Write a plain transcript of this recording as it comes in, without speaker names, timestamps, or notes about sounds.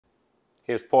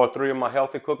Here's part 3 of my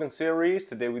healthy cooking series.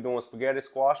 Today we're doing spaghetti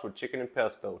squash with chicken and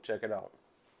pesto. Check it out.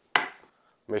 Let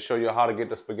me show you how to get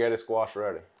the spaghetti squash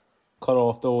ready. Cut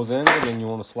off those ends and then you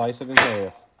want to slice it in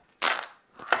half.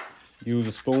 Use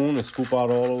a spoon and scoop out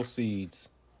all those seeds.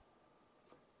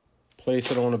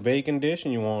 Place it on a baking dish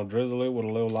and you want to drizzle it with a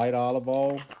little light olive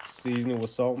oil. Season it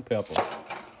with salt and pepper.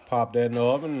 Pop that in the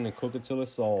oven and then cook it till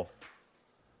it's soft.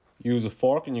 Use a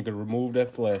fork and you can remove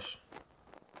that flesh.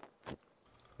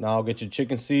 Now get your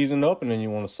chicken seasoned up and then you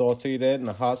want to saute that in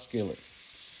a hot skillet.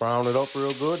 Brown it up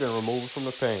real good, then remove it from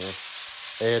the pan.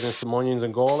 Add in some onions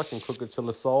and garlic and cook it till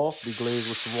it's soft. Be glazed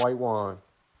with some white wine.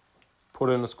 Put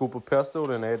in a scoop of pesto,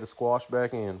 then add the squash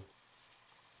back in.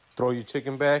 Throw your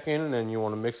chicken back in and then you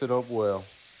want to mix it up well.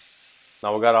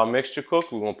 Now we got our mixture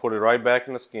cooked. We're going to put it right back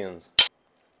in the skins.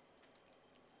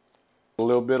 A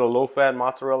little bit of low-fat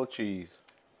mozzarella cheese.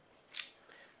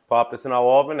 Pop this in our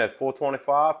oven at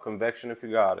 425, convection if you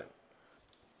got it.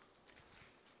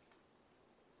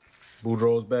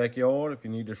 Boudreaux's Backyard. If you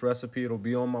need this recipe, it'll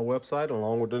be on my website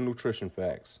along with the nutrition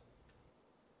facts.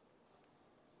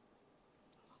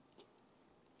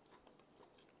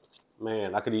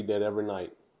 Man, I could eat that every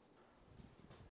night.